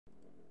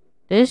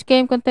This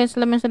game contains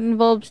elements that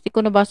involves di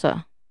ko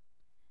nabasa.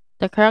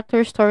 The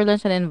characters,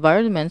 storylines, and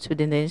environments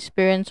within the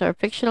experience are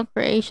fictional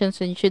creations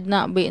and should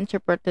not be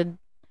interpreted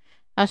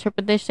as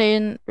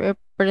representation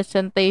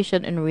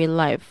in real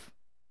life.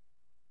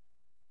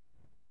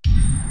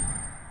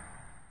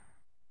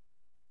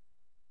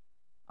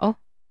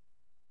 Oh,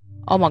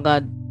 oh my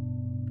god.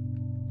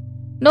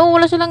 No,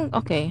 wala silang...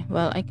 Okay,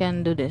 well, I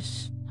can do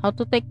this. How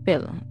to take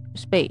pill?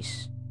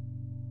 Space.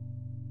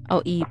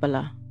 Oh, E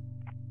pala.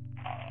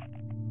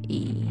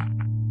 E.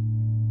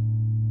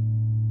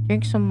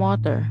 Drink some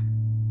water.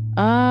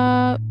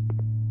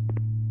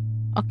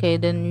 Okay,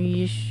 then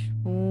you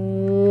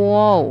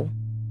Whoa.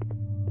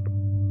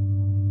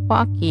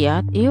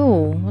 Paakyat?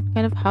 Ew, what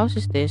kind of house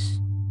is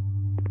this?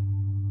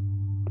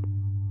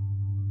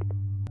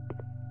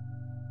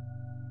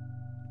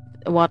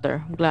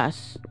 Water,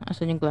 glass.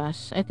 Asan yung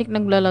glass? I think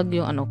naglalag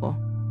yung ano ko.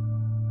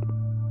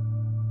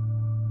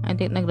 I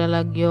think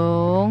naglalag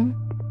yung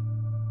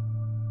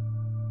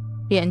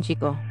PNG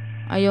ko.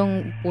 Ay,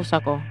 yung pusa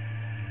ko.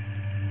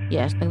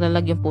 Yes,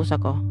 naglalag yung pusa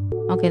ko.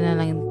 Okay na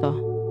lang ito.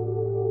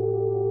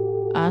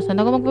 Saan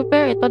ako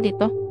mag-prepare? Ito,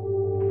 dito.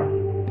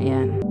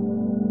 Ayan.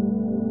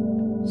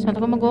 Saan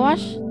ako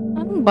mag-wash?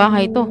 Anong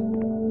bahay to?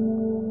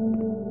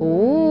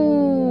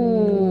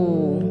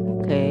 Oh.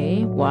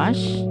 Okay.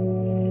 Wash.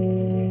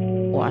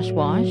 Wash,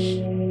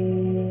 wash.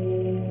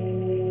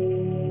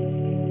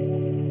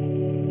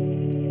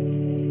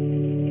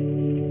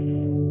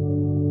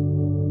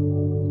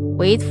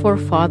 Wait for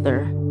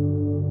father.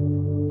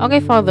 Okay,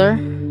 father.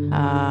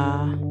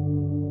 I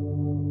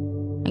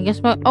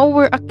guess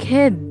we're a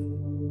kid.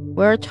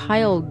 We're a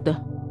child.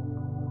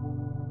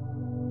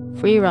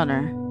 Free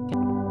runner.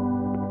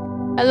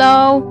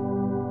 Hello.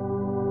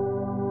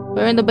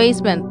 We're in the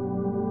basement.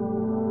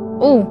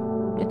 Oh,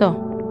 ito.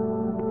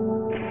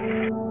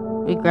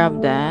 We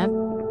grab that.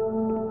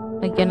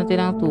 Lagyan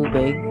natin ng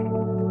tubig.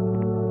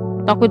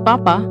 Talk with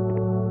Papa.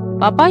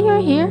 Papa,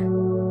 you're here?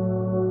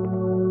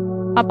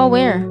 Papa,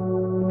 where?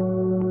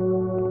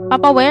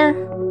 Papa, where?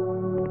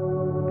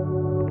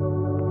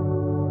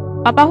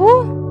 Papa,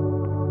 who?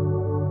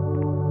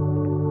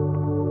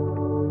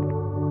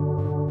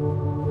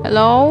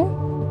 Hello?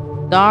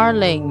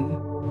 Darling.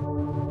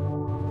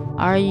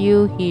 Are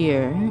you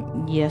here?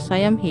 Yes,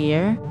 I am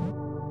here.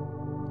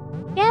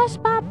 Yes,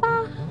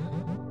 Papa.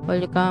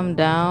 Will you come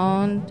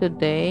down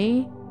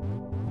today?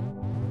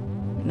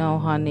 No,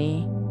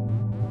 honey.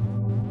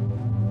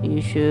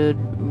 You should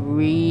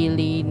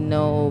really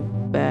know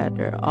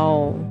better.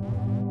 Oh.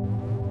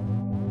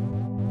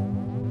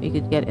 You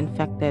could get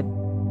infected.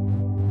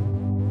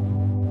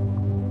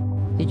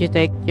 Did you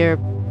take your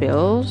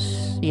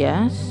pills?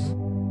 Yes.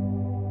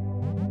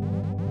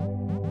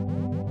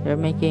 They're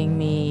making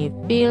me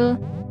feel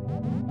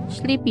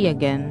sleepy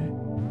again.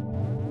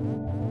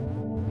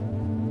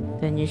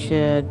 Then you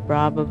should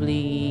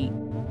probably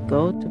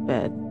go to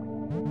bed.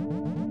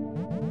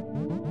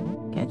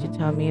 Can't you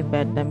tell me a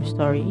bedtime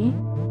story?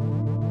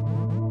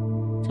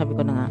 Sabi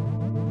ko na nga.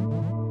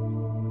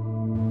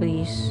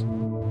 Please.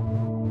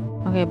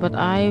 Okay, but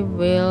I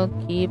will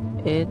keep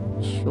it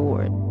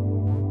short.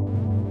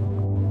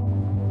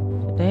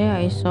 Today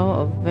I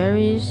saw a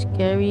very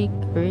scary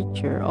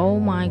creature. Oh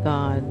my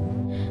god.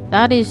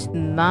 That is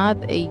not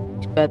a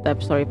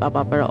bedtime story,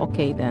 Papa, pero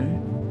okay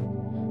then.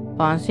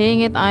 Upon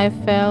seeing it, I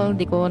fell.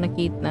 Di ko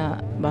nakita na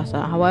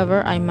basa.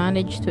 However, I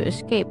managed to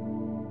escape.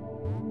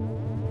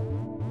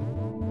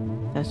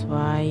 That's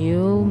why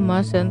you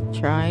mustn't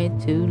try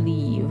to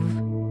leave.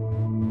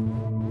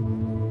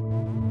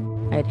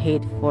 I'd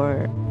hate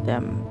for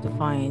them to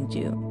find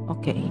you.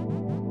 Okay.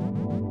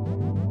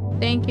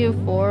 Thank you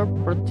for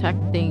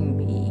protecting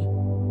me.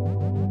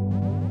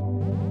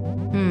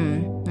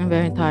 I'm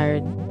very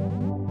tired.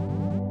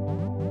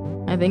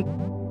 I think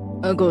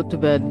I'll go to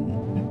bed.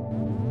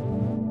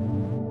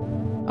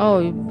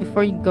 Oh,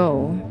 before you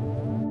go,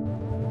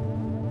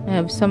 I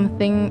have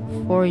something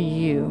for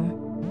you.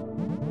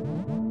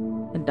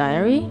 A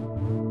diary?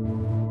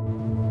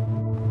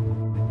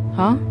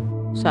 Huh?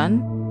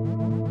 Son?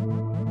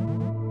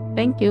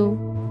 Thank you.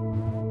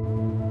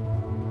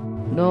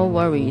 No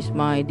worries,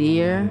 my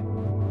dear.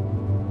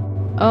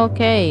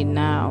 Okay,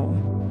 now.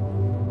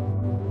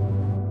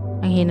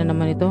 Ang hina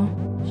naman ito.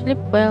 Sleep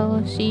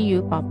well. See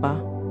you, Papa.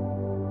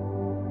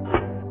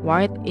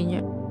 Right in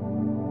your...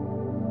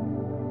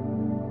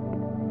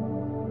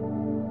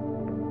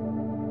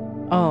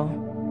 Oh.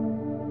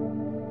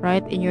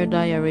 Right in your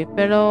diary.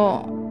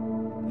 Pero,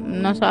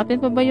 nasa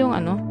atin pa ba yung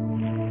ano?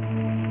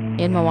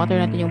 Yan,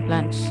 ma-water natin yung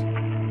plants.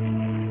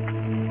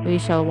 We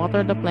shall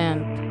water the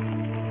plant.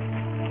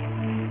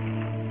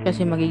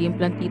 Kasi magiging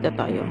plantita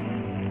tayo.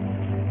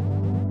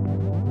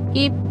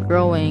 Keep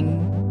growing,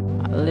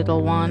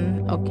 little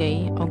one.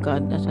 Okay. Oh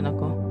God, nasan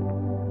ako?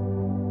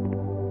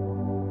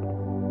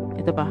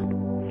 Ito ba?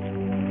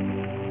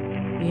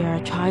 We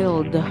are a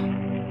child.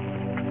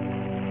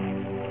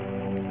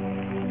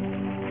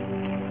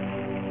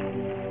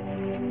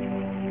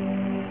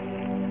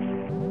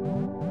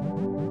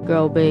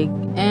 Grow big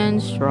and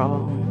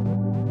strong.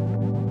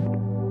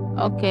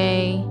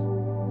 Okay.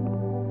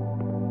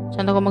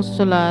 Saan ako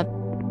magsusulat?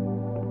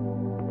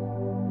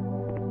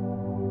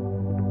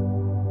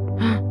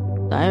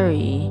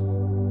 Diary.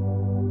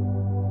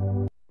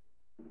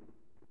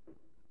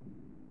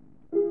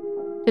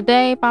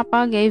 Today,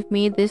 Papa gave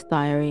me this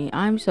diary.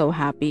 I'm so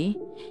happy.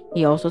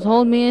 He also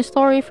told me a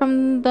story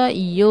from the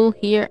you'll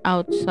hear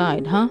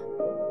outside, huh?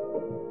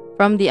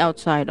 From the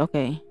outside,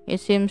 okay.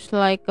 It seems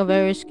like a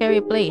very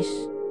scary place.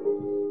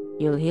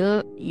 You'll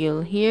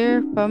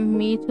hear from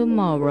me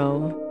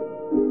tomorrow.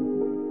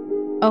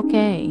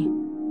 Okay.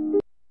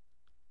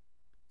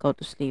 Go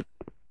to sleep.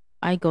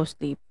 I go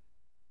sleep.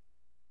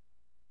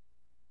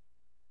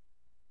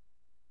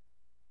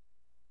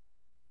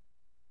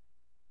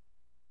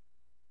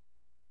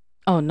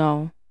 Oh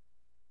no.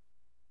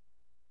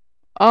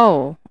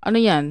 Oh, ano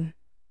yan?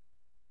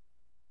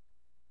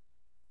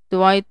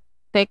 Do I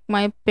take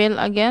my pill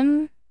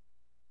again?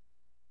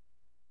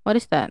 What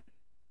is that?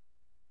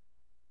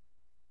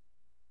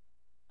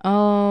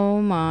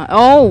 Oh my.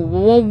 Oh,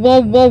 whoa,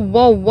 whoa, whoa,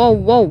 whoa, whoa,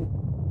 whoa.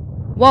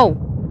 Whoa,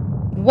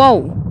 whoa.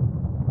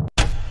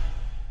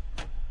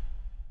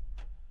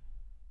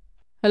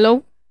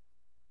 Hello?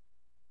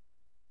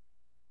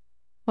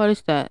 What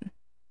is that?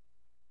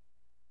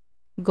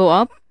 Go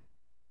up?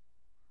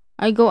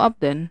 I go up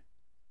then.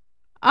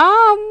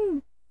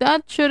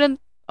 That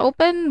shouldn't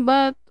open,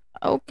 but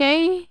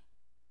okay.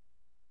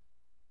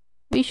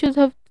 We should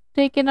have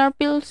taken our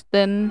pills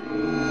then.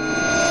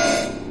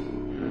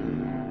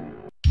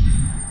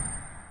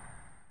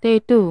 Day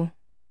 2.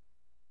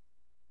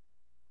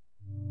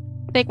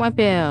 Take my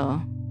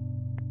pill.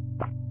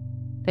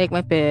 Take my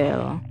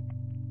pill.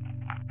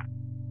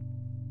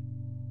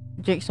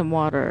 Drink some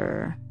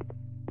water.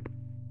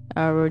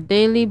 Our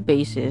daily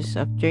basis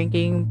of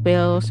drinking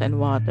pills and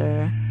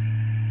water.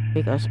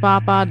 Because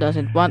Papa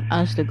doesn't want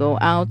us to go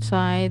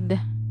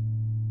outside.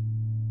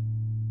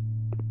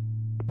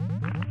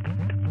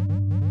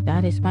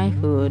 That is my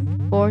food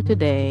for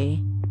today.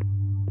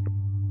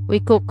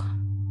 We cook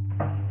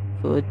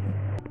food.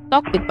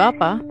 Talk with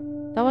Papa.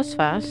 That was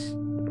fast.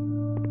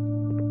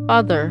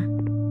 Father,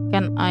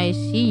 can I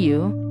see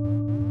you?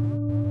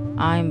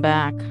 I'm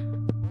back.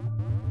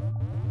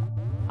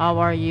 How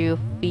are you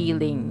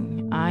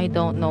feeling? I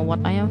don't know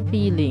what I am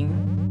feeling.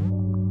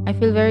 I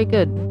feel very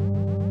good.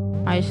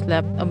 I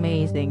slept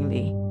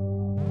amazingly.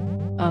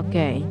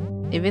 Okay,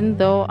 even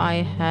though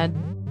I had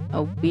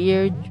a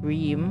weird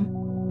dream.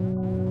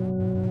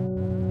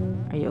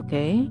 Are you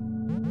okay?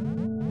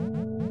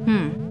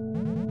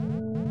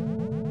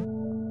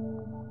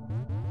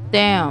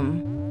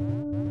 Damn.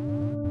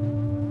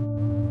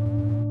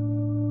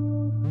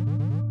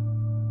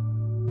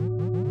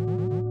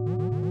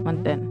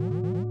 Then.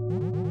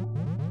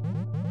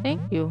 Thank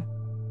you.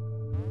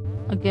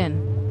 Again.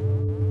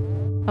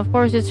 Of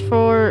course, it's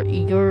for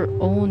your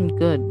own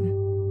good.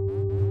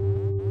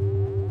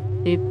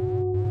 To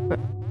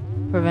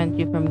prevent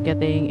you from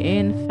getting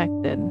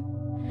infected.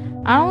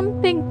 I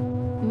don't think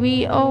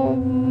we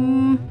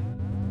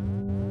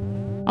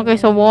Okay,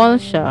 so wall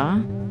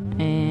siya.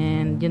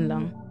 And yun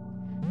lang.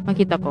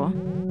 Makita ko.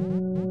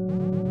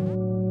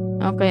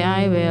 Okay,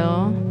 I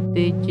will.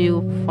 Did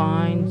you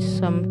find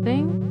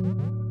something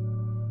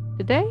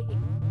today?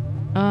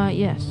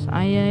 Yes,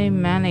 I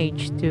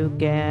managed to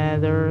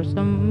gather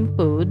some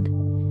food.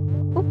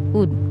 Oh,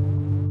 food.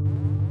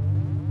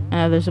 And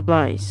other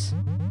supplies.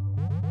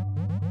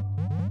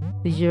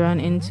 Did you run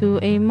into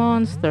a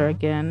monster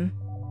again?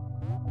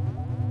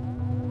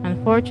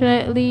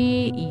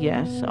 Unfortunately,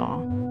 yes.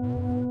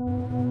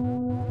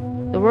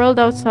 The world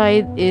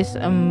outside is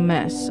a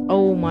mess.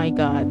 Oh my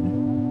god.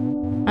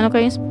 Ano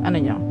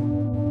nyo?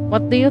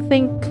 What do you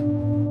think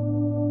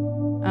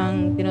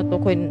ang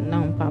tinutukoy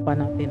ng papa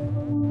natin?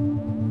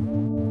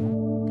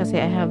 Kasi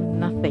I have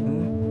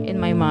nothing in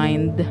my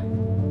mind.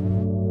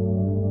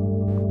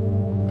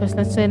 Because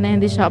let's say na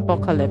hindi siya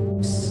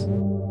apocalypse.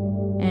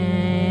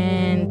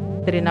 And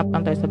trinap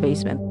lang tayo sa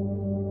basement.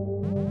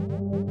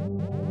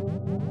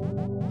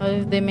 What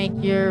if they make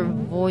your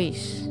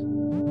voice?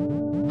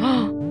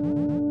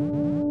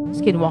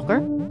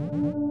 Skinwalker?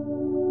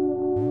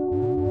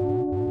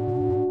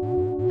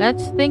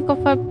 Let's think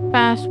of a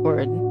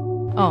password.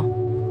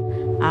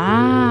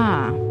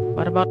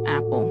 What about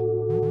Apple?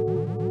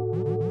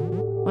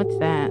 What's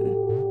that?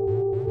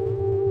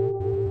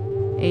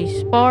 A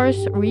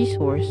sparse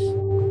resource.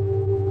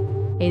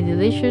 A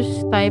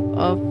delicious type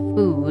of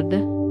food.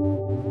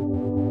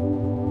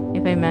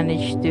 If I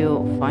manage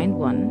to find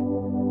one,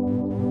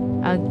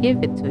 I'll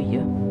give it to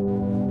you.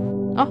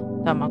 Oh,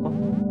 tama ko.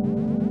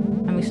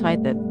 I'm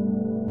excited.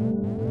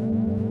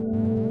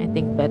 I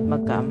think bed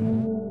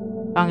mag-cam.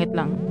 Pangit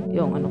lang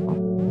yung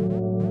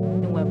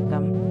yung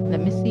webcam. Let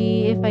me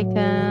see if I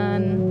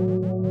can.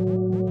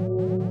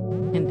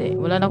 Hindi,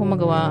 wala na akong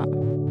magawa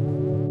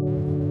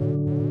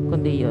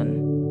kundi yun.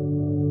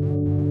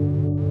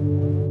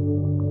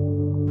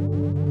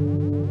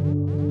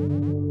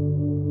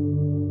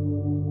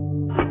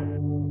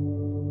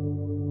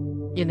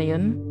 Yun na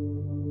yun.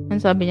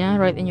 Ang sabi niya,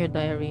 write in your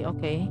diary.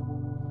 Okay.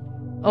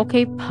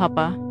 Okay,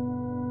 Papa.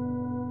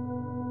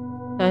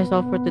 That is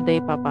all for today,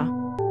 Papa.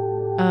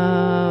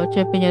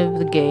 champion of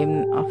the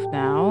game of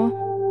now.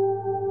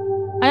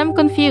 I am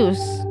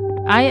confused.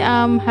 I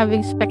am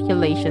having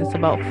speculations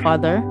about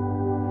father,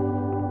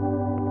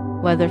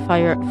 whether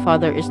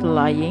father is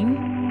lying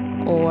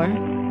or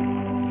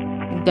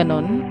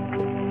ganon.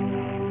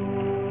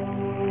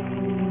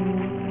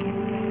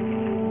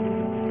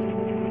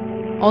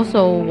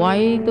 Also,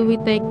 why do we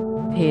take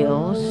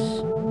pills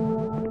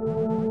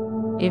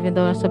even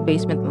though nasa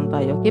basement lang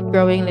tayo? Keep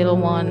growing,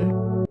 little one.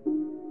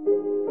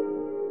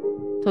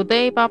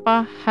 Today,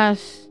 Papa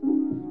has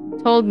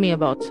told me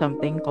about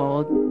something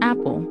called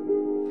apple.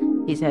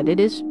 He said it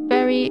is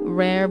very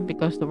rare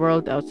because the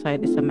world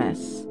outside is a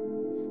mess.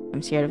 I'm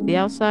scared of the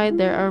outside.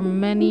 There are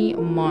many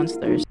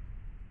monsters.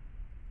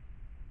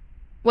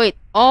 Wait,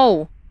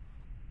 oh!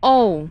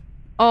 Oh!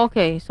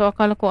 Okay, so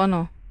akala ko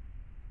ano.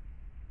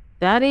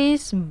 That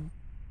is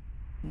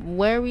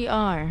where we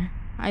are.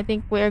 I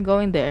think we are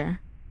going there.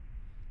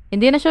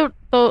 Hindi na to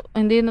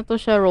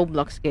siya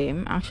Roblox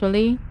game.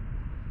 Actually,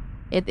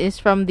 it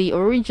is from the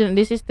original.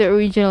 This is the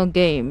original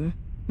game.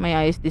 My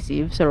eyes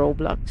deceive sa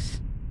Roblox.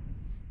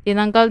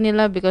 Tinanggal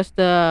nila because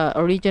the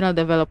original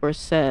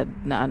developers said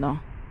na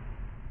ano,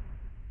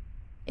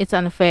 it's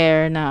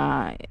unfair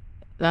na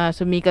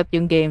sumikat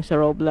yung game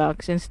sa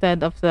Roblox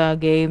instead of the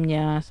game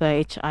niya sa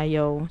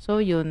HIO.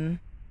 So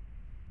yun.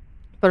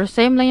 Pero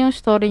same lang yung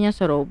story niya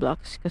sa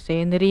Roblox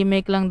kasi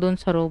ni-remake lang dun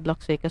sa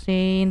Roblox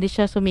kasi hindi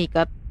siya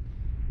sumikat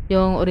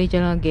yung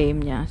original game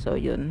niya. So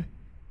yun.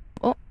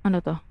 Oh, ano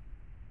to?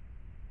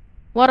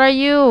 What are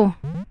you?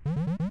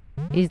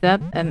 Is that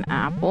an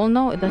apple?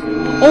 No, it doesn't.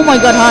 Oh my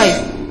god, hi!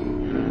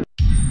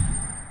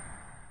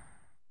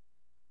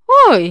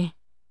 Hoy!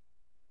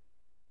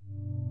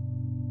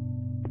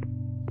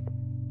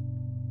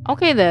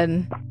 Okay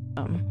then.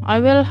 I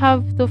will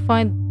have to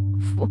find...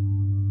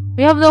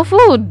 We have no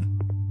food!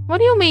 What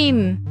do you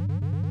mean?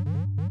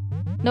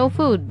 No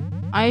food.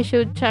 I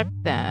should check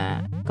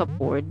the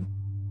cupboard.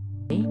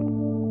 Okay.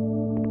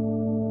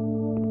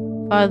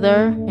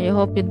 Father, I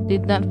hope you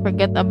did not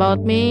forget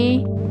about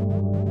me.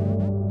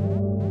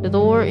 The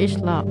door is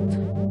locked.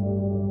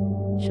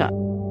 Shut.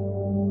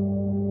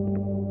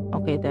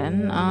 Okay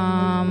then.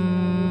 I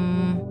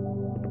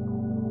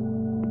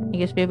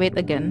guess we wait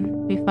again.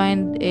 We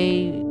find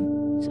a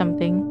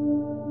something.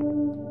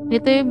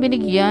 Dito yung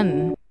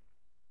binigyan.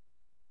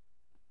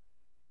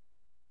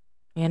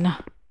 Ayan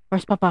na.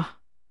 Where's Papa?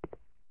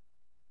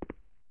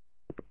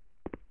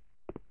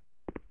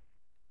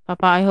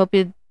 Papa, I hope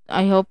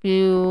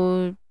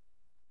you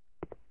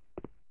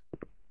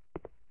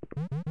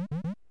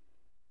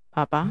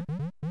Papa?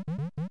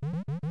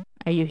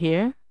 Are you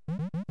here?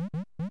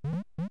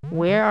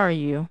 Where are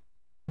you?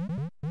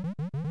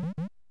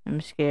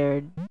 I'm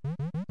scared.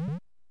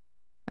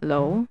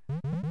 Hello?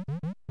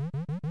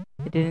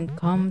 He didn't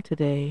come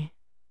today.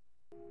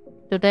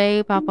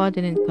 Today, Papa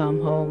didn't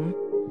come home.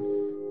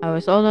 I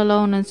was all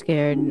alone and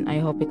scared. I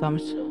hope he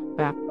comes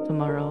back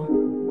tomorrow.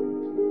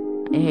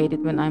 I hate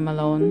it when I'm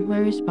alone.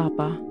 Where is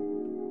Papa?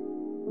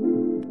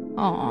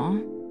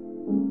 Aww.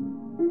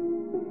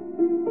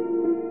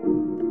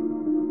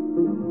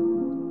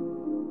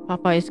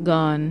 Papa is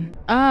gone.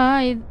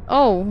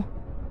 Oh.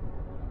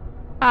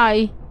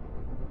 Hi.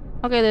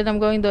 Okay, then I'm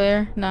going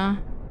there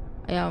na.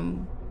 I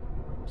am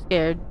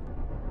scared.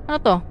 Ano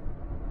to?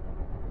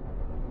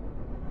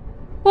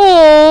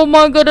 Oh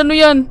my god, ano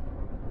yan?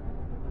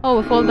 Oh,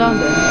 we fall down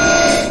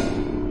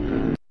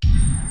there.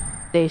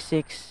 Day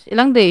 6.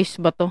 Ilang days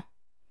ba to?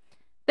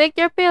 Take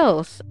your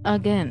pills.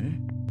 Again.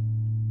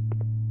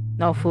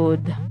 No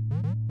food.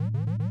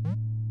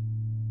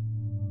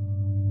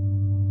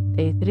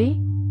 Day 3?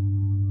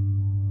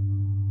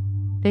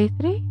 Day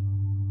 3?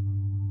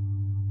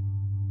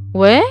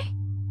 We?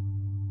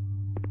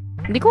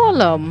 Hindi ko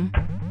alam.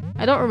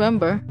 I don't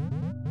remember.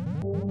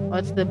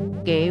 What's the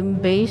game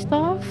based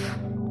off?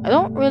 I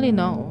don't really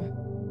know.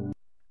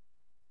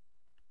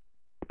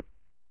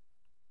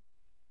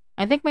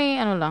 I think may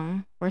ano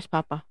lang. Where's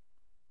Papa?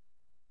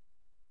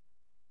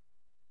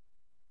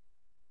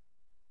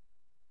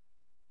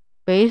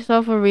 Based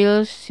off of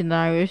real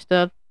scenarios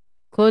that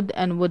could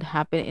and would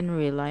happen in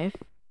real life.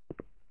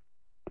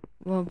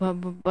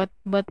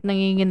 But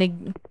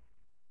nanginginig?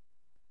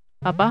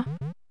 Papa?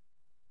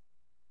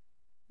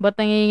 Ba't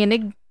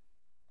nanginginig?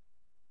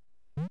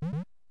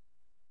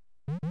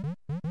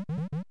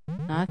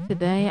 Not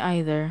today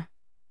either.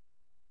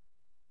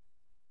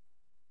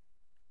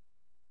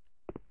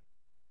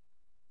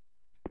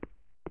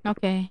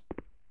 Okay.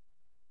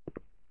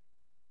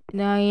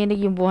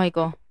 Nanginginig yung buhay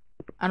ko.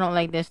 I don't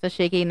like this. The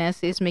shakiness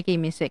is making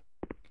me sick.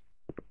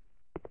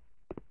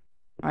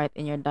 Write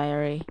in your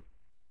diary.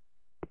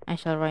 I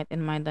shall write in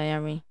my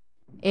diary.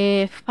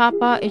 If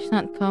Papa is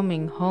not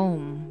coming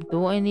home,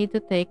 do I need to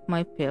take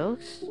my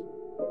pills?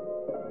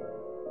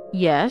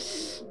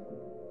 Yes.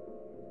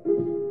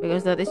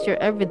 Because that is your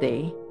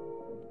everyday.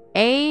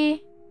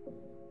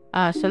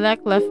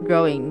 Select left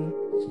growing.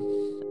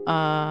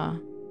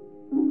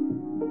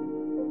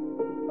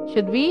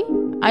 Should we?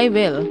 I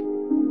will.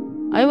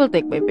 I will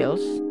take my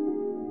pills.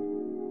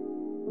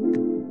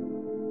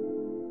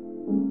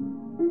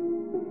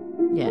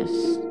 Yes,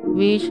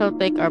 we shall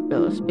take our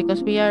pills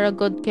because we are a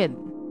good kid.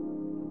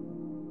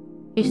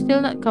 He's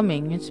still not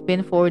coming. It's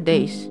been 4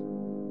 days.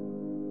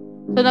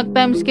 So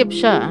nag-time skip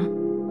siya.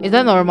 Is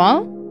that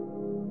normal?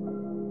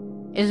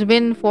 It's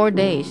been 4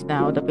 days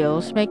now. The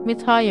pills make me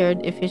tired.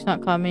 If he's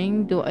not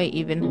coming, do I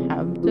even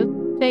have to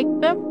take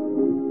them?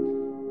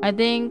 I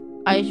think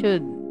I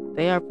should.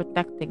 They are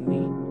protecting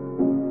me.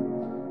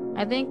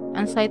 I think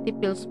anxiety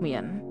pills mo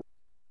yan,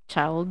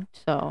 child.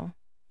 So,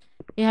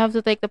 you have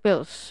to take the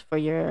pills for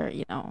your,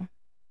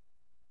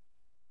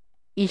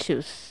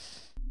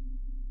 issues.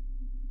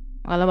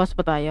 Makalabas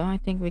pa tayo. I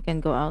think we can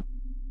go out.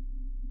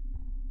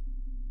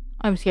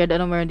 I'm scared.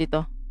 Ano meron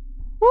dito?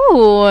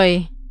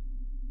 Uy!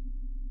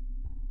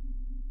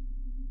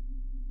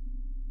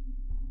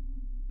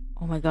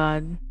 Oh my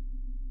god.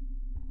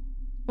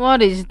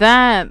 What is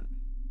that?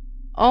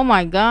 Oh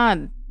my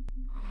god.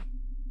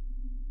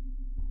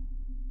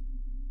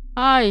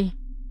 Hi.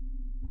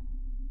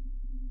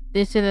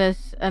 This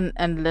is an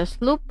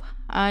endless loop.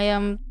 I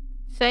am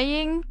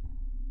saying,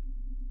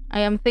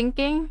 I am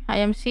thinking, I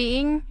am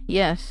seeing.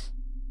 Yes.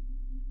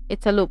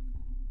 It's a loop.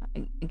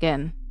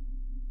 Again.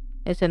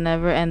 It's a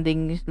never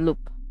ending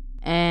loop.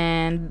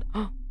 And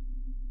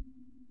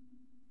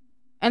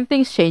and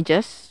things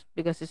changes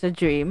because it's a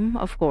dream,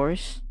 of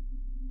course.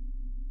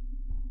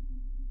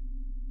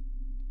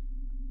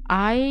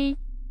 I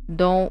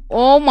don't,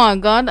 oh my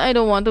god, I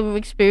don't want to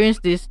experience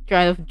this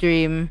kind of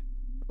dream.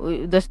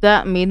 Does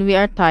that mean we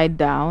are tied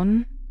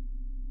down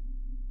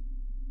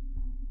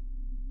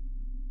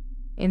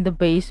in the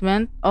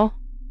basement? Oh,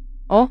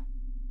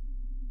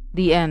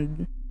 the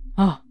end.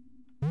 Oh,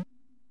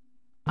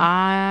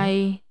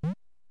 I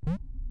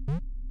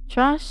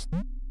trust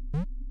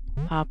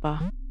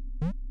Papa.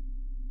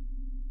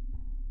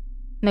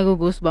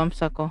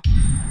 Nagugoosebumps ako.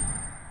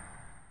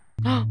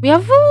 We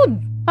have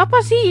food!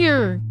 Papa's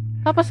here!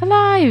 Papa's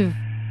alive!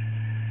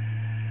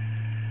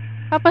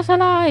 Papa's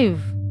alive!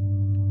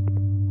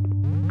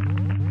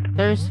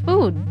 There's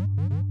food.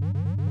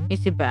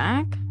 Is he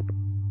back?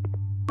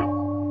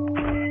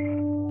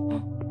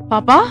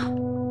 Papa?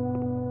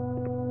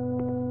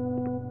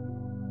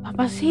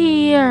 Papa's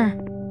here!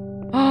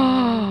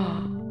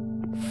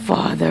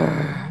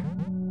 Father!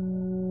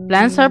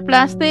 Plants are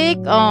plastic?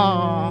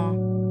 Oh.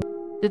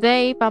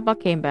 Today, Papa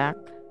came back.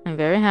 I'm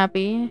very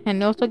happy,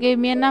 and he also gave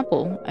me an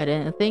apple. I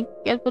didn't think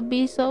it would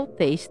be so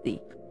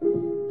tasty.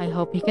 I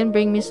hope he can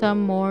bring me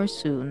some more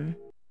soon.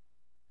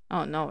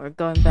 Oh no, we're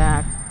going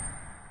back.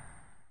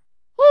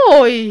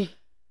 Hoy!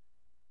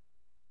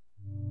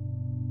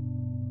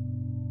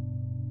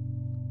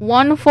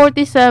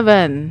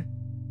 147.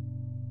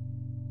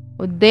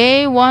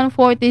 Day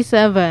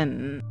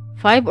 147.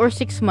 5 or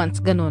 6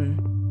 months, ganun.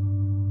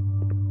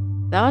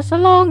 That was a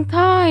long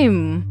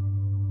time.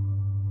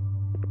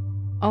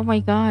 Oh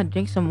my god,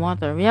 drink some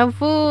water. We have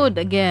food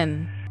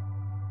again.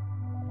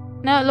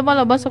 Na,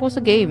 lumalabas ako sa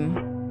game.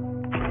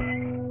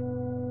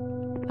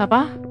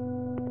 Papa?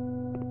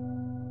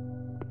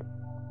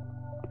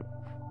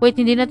 Wait,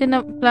 hindi natin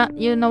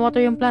na-water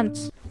yung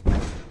plants.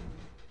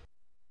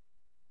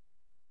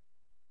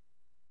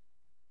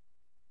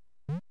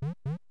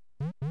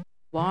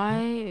 Why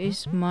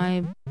is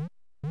my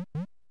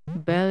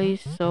belly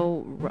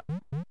so...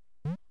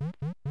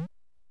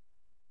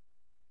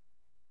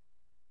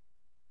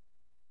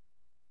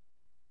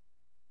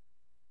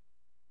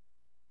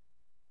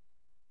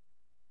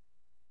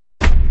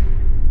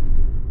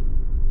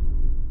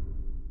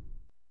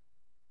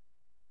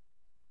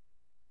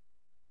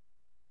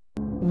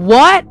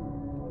 What?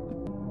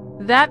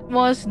 That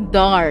was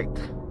dark.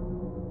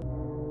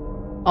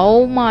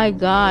 Oh my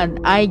god,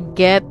 I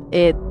get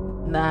it.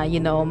 Na,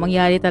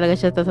 mangyari talaga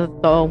siya sa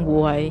totoong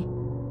buhay.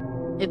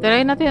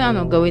 I-try natin,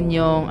 gawin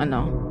yung,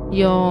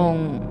 yung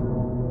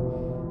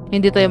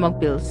hindi tayo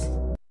mag-pills.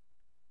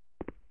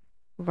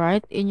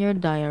 Write in your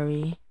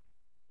diary.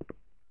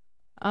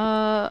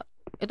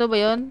 Ito ba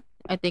yun?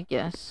 I think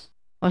yes.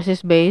 Was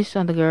this based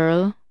on the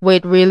girl?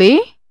 Wait,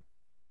 really?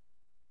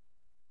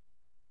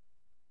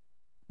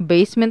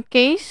 Basement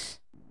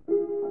case?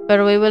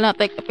 Pero we will not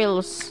take the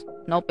pills.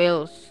 No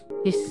pills.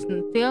 He's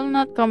still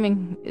not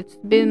coming. It's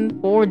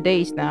been 4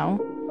 days now.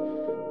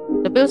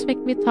 The pills make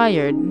me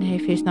tired.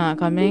 If he's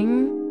not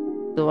coming,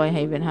 do I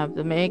even have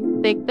to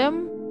take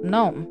them?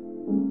 No.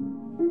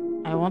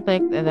 I won't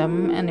take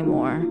them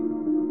anymore.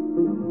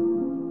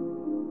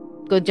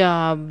 Good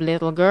job,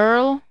 little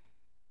girl.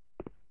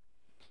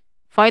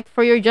 Fight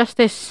for your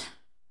justice.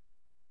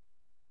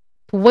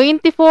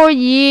 24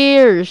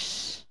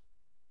 years.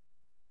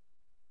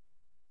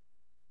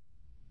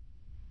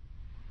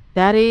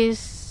 That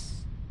is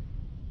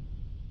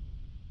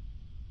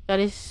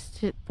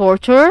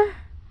torture?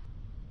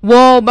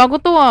 Wow, bago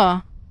to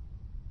ah.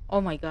 Oh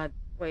my god.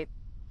 Wait.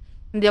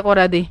 Hindi ako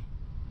ready.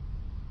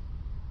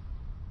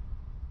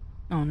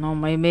 Oh no,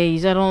 my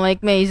maze. I don't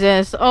like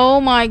mazes.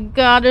 Oh my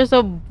god, there's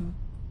a...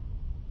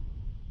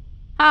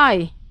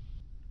 Hi.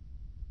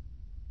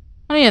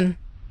 Ano yan?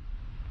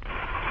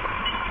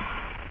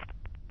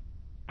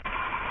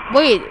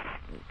 Wait.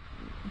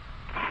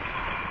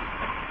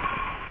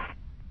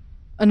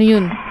 Ano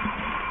yun?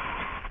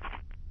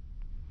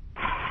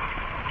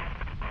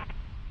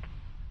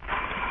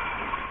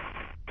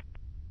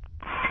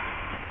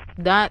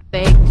 That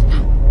takes...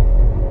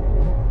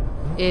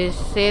 Is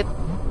it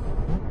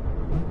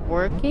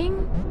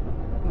working?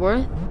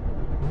 Worth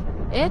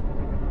it?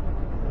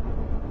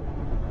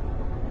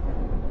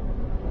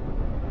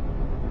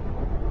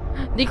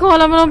 Di ko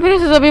alam anong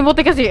pinasasabi mo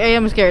kasi I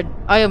am scared.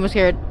 I am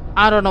scared.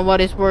 I don't know what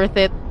is worth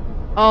it.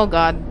 Oh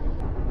god.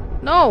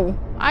 No.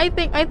 I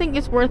think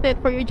it's worth it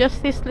for your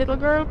justice, little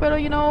girl. Pero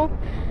you know,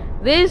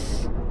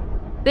 this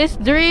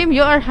dream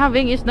you are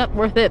having is not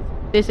worth it.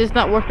 This is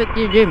not worth it,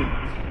 your dream.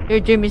 Your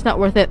dream is not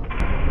worth it.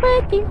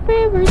 Breaking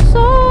free,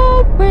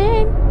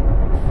 soaring,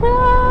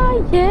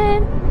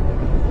 flying.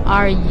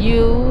 Are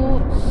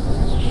you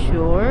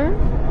sure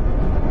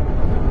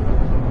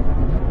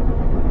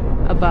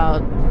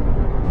about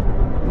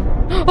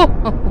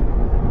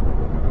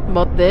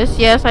about this?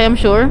 Yes, I am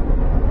sure.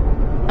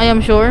 I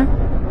am sure.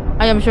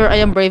 I am sure. I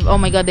am brave. Oh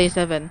my god, day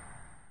 7.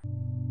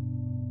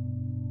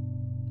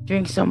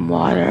 Drink some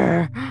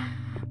water.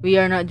 We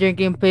are not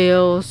drinking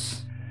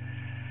pills.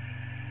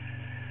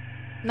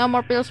 No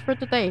more pills for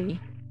today.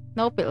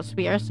 No pills.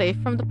 We are safe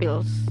from the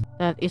pills.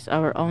 That is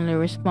our only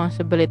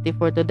responsibility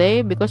for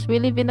today because we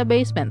live in a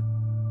basement.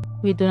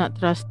 We do not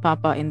trust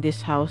Papa in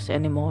this house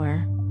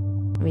anymore.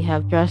 We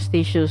have trust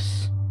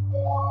issues.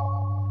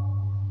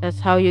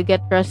 That's how you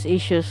get trust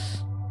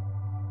issues.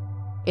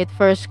 It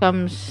first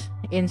comes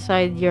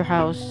inside your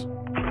house.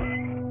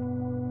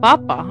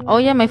 Papa? Oh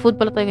yeah, may food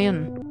pala tayo ngayon.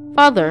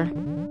 Father?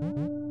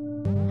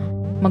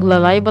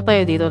 Maglalay ba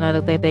tayo dito na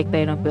nagtitake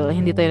tayo ng pill?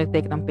 Hindi tayo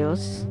nagtake ng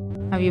pills?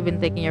 Have you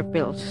been taking your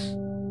pills?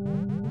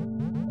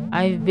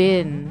 I've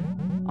been.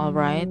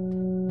 Alright.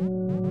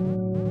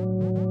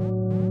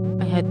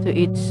 I had to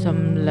eat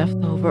some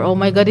leftover. Oh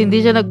my god,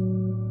 hindi siya nag...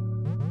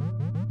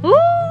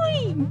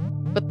 Uy!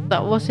 But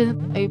that wasn't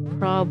a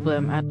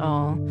problem at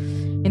all.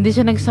 Hindi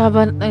siya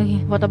nagsaban.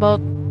 What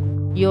about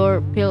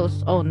your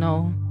pills? Oh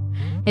no.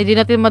 Hindi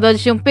natin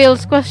madodge yung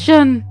pills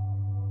question.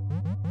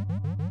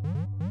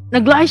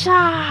 Naglie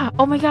siya!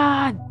 Oh my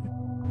god!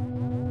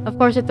 Of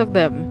course it took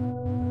them.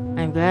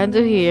 I'm glad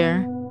to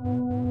hear.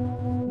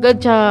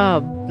 Good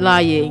job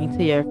lying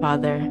to your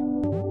father.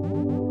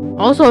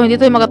 Also, hindi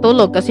tayo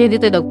makatulog kasi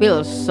hindi tayo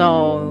nag-pills.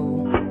 So...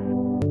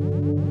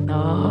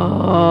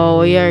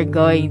 No, we are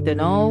going to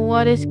know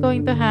what is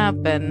going to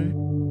happen.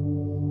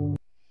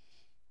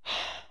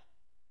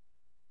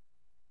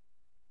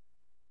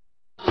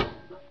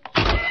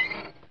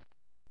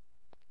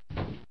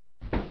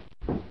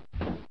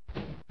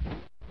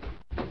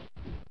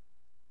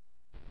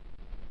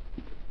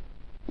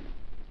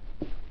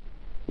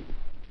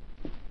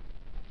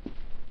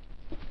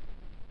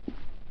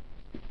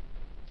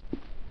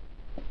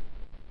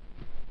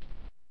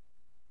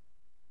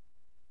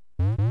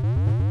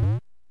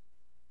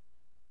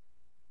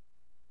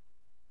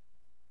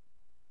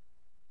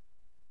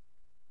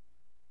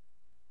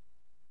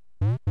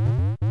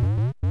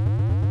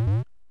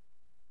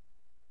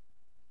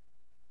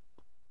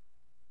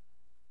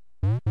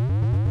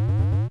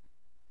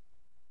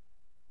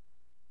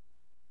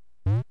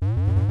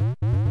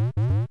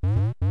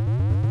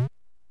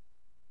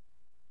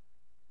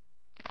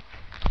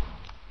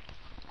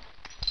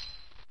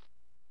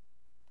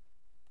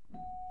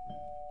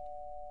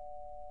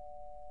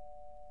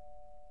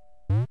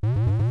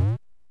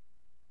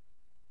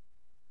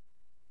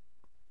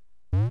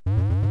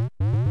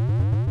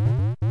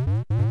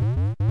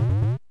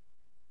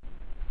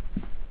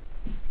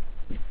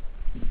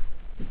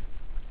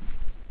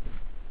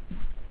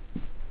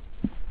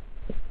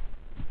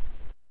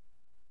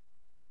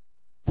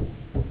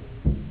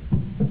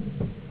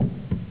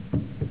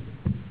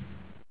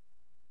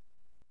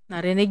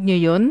 Narinig nyo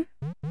yun?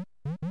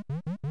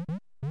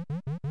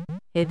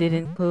 He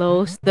didn't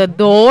close the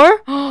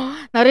door?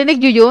 Narinig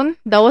nyo yun?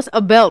 That was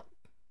a belt.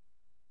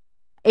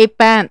 A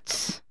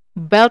pants.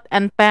 Belt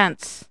and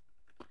pants.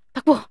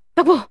 Takbo!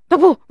 Takbo!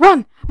 Takbo!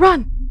 Run!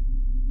 Run!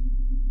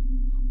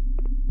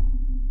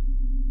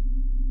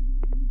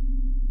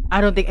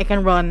 I don't think I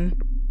can run.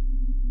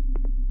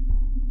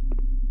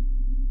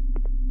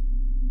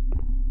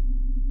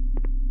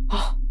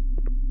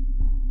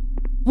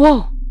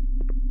 Whoa!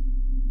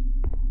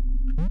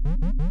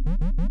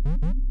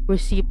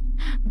 Receipt.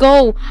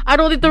 Go! I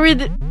don't need to read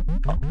it.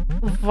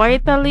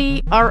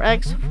 Vitally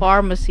RX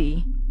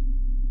Pharmacy.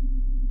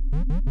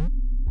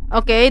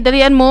 Okay,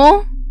 dalian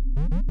mo.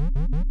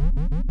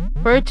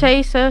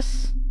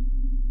 Purchases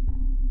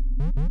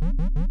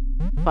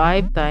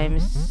 5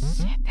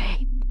 times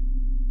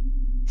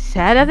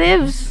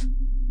sedatives.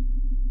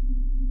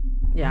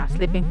 Yeah,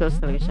 sleeping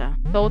pills talaga siya.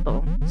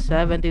 Total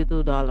 $72.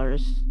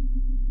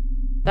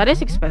 That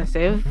is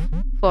expensive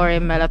for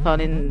a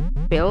melatonin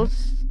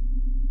pills.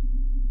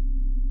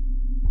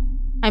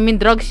 I mean,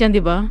 drugs yan,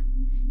 di ba?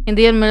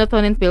 Hindi yan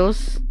melatonin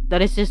pills. That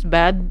is just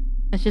bad.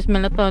 That's just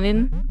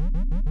melatonin.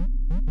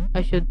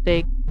 I should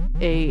take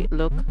a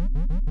look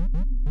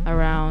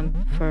around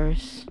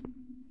first.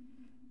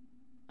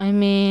 I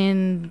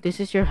mean, this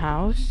is your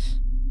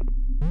house.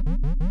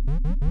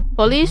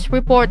 Police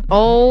report.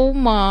 Oh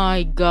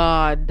my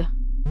god.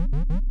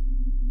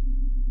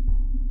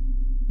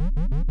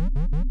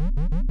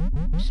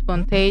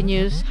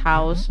 Spontaneous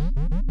house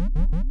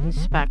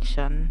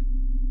inspection.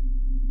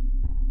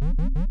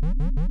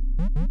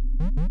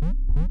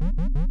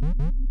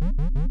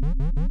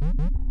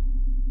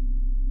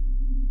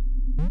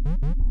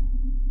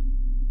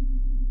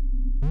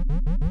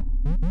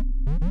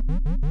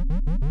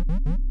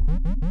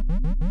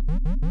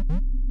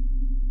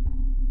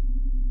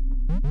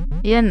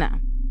 Yan na.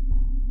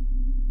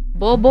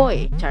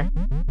 Boboy. Char.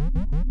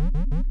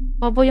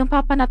 Bobo yung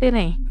papa natin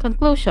eh.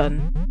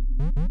 Conclusion.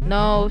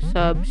 No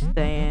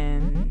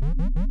substantial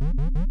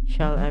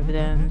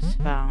evidence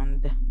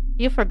found.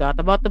 You forgot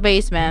about the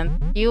basement.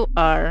 You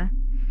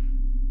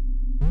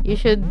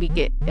should be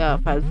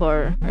filed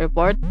for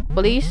report.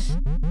 Police.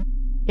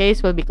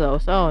 Case will be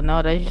closed. Oh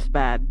no, that is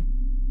bad.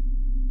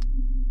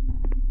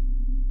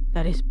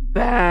 That is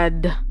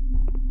bad.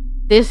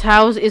 This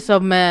house is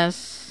a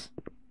mess.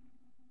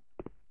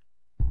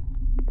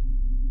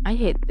 I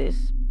hate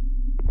this.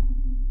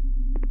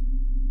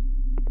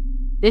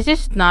 This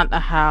is not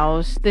a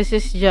house. This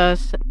is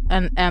just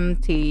an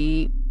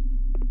empty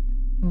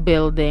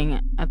building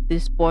at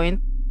this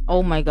point.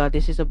 Oh my god,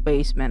 this is a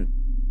basement.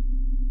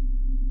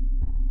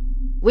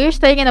 We're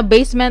staying in a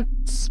basement.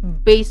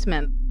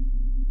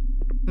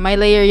 May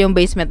layer yung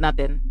basement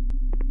natin.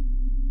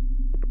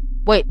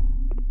 Wait.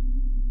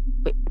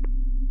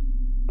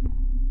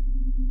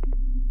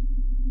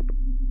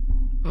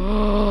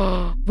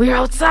 We're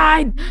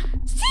outside!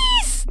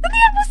 Sis!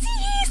 Dalihan mo,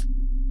 sis!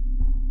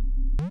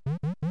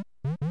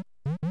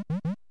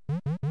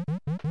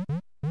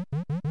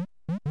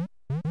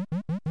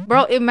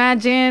 Bro,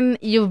 imagine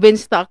you've been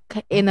stuck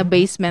in a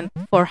basement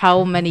for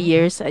how many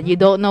years and you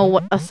don't know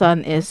what a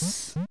sun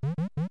is.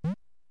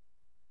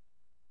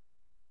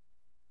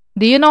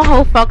 Do you know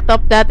how fucked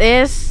up that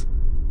is?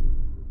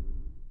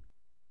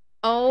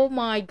 Oh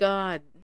my god.